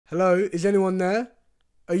Hello, is anyone there?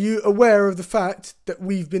 Are you aware of the fact that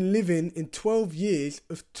we've been living in 12 years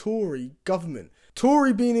of Tory government?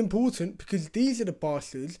 Tory being important because these are the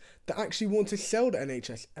bastards that actually want to sell the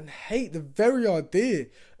NHS and hate the very idea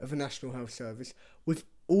of a National Health Service with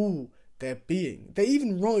all their being. They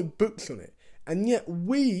even write books on it. And yet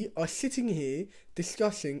we are sitting here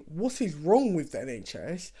discussing what is wrong with the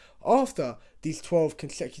NHS after these 12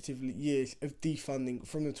 consecutive years of defunding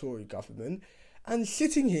from the Tory government, and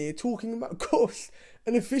sitting here talking about cost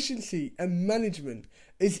and efficiency and management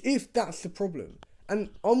as if that's the problem. And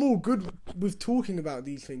I'm all good with talking about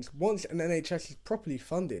these things once an NHS is properly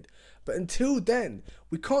funded. But until then,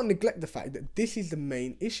 we can't neglect the fact that this is the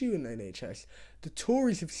main issue in the NHS. The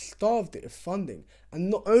Tories have starved it of funding. And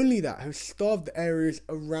not only that, have starved the areas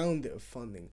around it of funding.